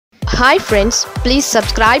Hi friends, please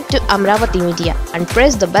subscribe to Amaravathi Media and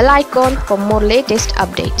press the bell icon for more latest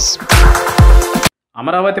updates.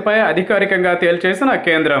 అమరావతిపై అధికారికంగా తేల్చేసిన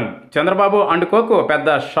కేంద్రం చంద్రబాబు అండుకోకు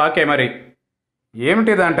పెద్ద షాకే మరి.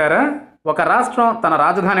 ఏమిటిదంటారా? ఒక రాష్ట్రం తన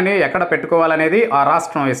రాజధానిని ఎక్కడ పెట్టుకోవాలనేది ఆ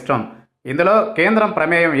రాష్ట్రం ఇష్టం. ఇందులో కేంద్రం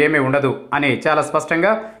ప్రమేయం ఏమీ ఉండదు అని చాలా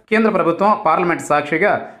స్పష్టంగా కేంద్ర ప్రభుత్వం పార్లమెంట్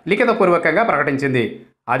సాక్షిగా లిఖితపూర్వకంగా ప్రకటించింది.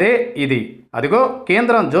 అదే ఇది. అదిగో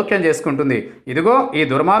కేంద్రం జోక్యం చేసుకుంటుంది, ఇదిగో ఈ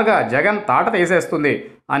దుర్మార్గ జగన్ తాట తీసేస్తుంది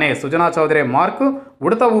అనే సుజనా చౌదరి మార్కు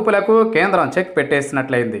ఉడత ఊపులకు కేంద్రం చెక్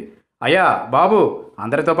పెట్టేసినట్లయింది. అయ్యా బాబు,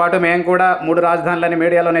 అందరితో పాటు మేము కూడా 3 రాజధానులని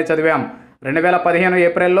మీడియాలోనే చదివాం. 2015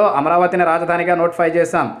 ఏప్రిల్లో అమరావతిని రాజధానిగా నోటిఫై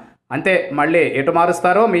చేశాం. అంతే, మళ్ళీ ఎటు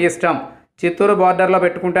మారుస్తారో మీ ఇష్టం. చిత్తూరు బార్డర్లో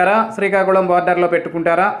పెట్టుకుంటారా, శ్రీకాకుళం బార్డర్లో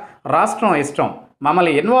పెట్టుకుంటారా, రాష్ట్రం ఇష్టం.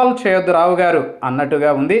 మమ్మల్ని ఇన్వాల్వ్ చేయొద్దు రావు గారు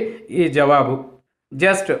అన్నట్టుగా ఉంది ఈ జవాబు.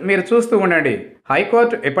 జస్ట్ మీరు చూస్తూ ఉండండి.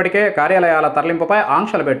 హైకోర్టు ఇప్పటికే కార్యాలయాల తరలింపుపై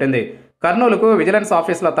ఆంక్షలు పెట్టింది. కర్నూలుకు విజిలెన్స్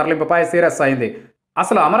ఆఫీసుల తరలింపుపై సీరియస్ అయింది.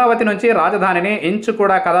 అసలు అమరావతి నుంచి రాజధానిని ఇంచు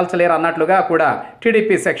కూడా కదల్చలేరు అన్నట్లుగా కూడా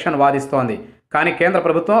టీడీపీ సెక్షన్ వాదిస్తోంది. కానీ కేంద్ర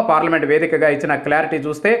ప్రభుత్వం పార్లమెంట్ వేదికగా ఇచ్చిన క్లారిటీ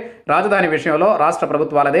చూస్తే రాజధాని విషయంలో రాష్ట్ర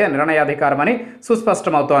ప్రభుత్వాలదే నిర్ణయాధికారమని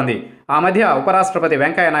సుస్పష్టమవుతోంది. ఆ మధ్య ఉపరాష్ట్రపతి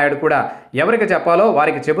వెంకయ్య నాయుడు కూడా ఎవరికి చెప్పాలో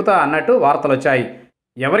వారికి చెబుతా అన్నట్టు వార్తలొచ్చాయి.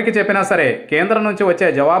 ఎవరికి చెప్పినా సరే కేంద్రం నుంచి వచ్చే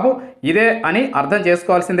జవాబు ఇదే అని అర్థం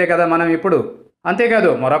చేసుకోవాల్సిందే కదా మనం ఇప్పుడు. అంతేకాదు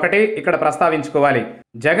మరొకటి ఇక్కడ ప్రస్తావించుకోవాలి.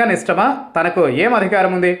 జగన్ ఇష్టమా? తనకు ఏం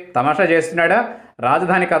అధికారం ఉంది? తమాషా చేస్తున్నాడా?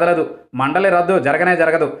 రాజధాని కదలదు, మండలి రద్దు జరగనే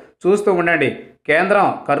జరగదు, చూస్తూ ఉండండి. కేంద్రం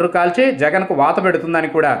కర్రు కాల్చి జగన్కు వాత పెడుతుందని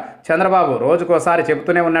కూడా చంద్రబాబు రోజుకోసారి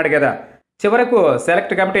చెబుతూనే ఉన్నాడు కదా. చివరకు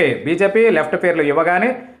సెలెక్ట్ కమిటీ బీజేపీ లెఫ్ట్ పేర్లు ఇవ్వగానే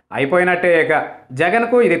అయిపోయినట్టే. ఇక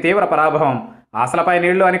జగన్కు ఇది తీవ్ర పరాభవం, ఆశలపై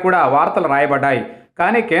నీళ్లు అని కూడా వార్తలు రాయబడ్డాయి.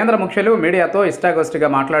 కానీ కేంద్ర ముఖ్యులు మీడియాతో ఇష్టాగోష్ఠిగా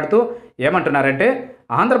మాట్లాడుతూ ఏమంటున్నారంటే,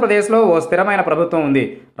 ఆంధ్రప్రదేశ్లో ఓ స్థిరమైన ప్రభుత్వం ఉంది.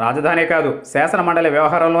 రాజధానే కాదు, శాసన మండలి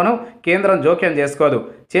వ్యవహారంలోనూ కేంద్రం జోక్యం చేసుకోదు,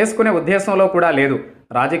 చేసుకునే ఉద్దేశంలో కూడా లేదు.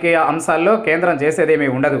 రాజకీయ అంశాల్లో కేంద్రం చేసేదేమీ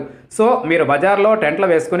ఉండదు. సో మీరు బజార్లో టెంట్లు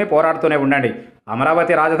వేసుకుని పోరాడుతూనే ఉండండి.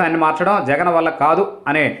 అమరావతి రాజధానిని మార్చడం జగన్ వల్ల కాదు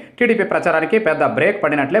అనే టీడీపీ ప్రచారానికి పెద్ద బ్రేక్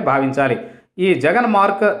పడినట్లే భావించాలి. ఈ జగన్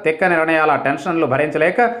మార్క్ తెక్క నిర్ణయాల టెన్షన్లు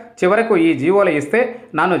భరించలేక చివరకు ఈ జీవోలు ఇస్తే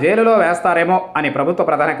నన్ను జైలులో వేస్తారేమో అని ప్రభుత్వ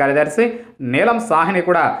ప్రధాన కార్యదర్శి నీలం సాహ్ని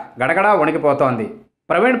కూడా గడగడా వణికిపోతోంది.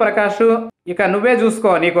 ప్రవీణ్ ప్రకాష్ ఇక నువ్వే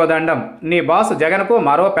చూసుకో, నీకో దండం, నీ బాస్ జగన్కు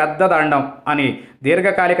మరో పెద్ద దండం అని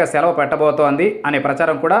దీర్ఘకాలిక సెలవు పెట్టబోతోంది అనే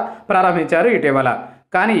ప్రచారం కూడా ప్రారంభించారు ఇటీవల.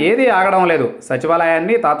 కానీ ఏదీ ఆగడం లేదు.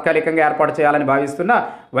 సచివాలయాన్ని తాత్కాలికంగా ఏర్పాటు చేయాలని భావిస్తున్న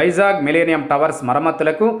వైజాగ్ మిలీనియం టవర్స్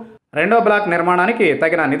మరమ్మతులకు 2వ బ్లాక్ నిర్మాణానికి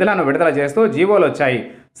తగిన నిధులను విడుదల చేస్తూ జీవోలు వచ్చాయి.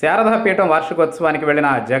 శారదాపీఠం వార్షికోత్సవానికి వెళ్లిన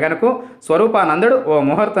జగన్కు స్వరూపానందుడు ఓ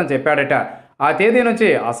ముహూర్తం చెప్పాడట. ఆ తేదీ నుంచి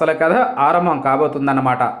అసలు కథ ఆరంభం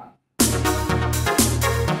కాబోతుందన్నమాట.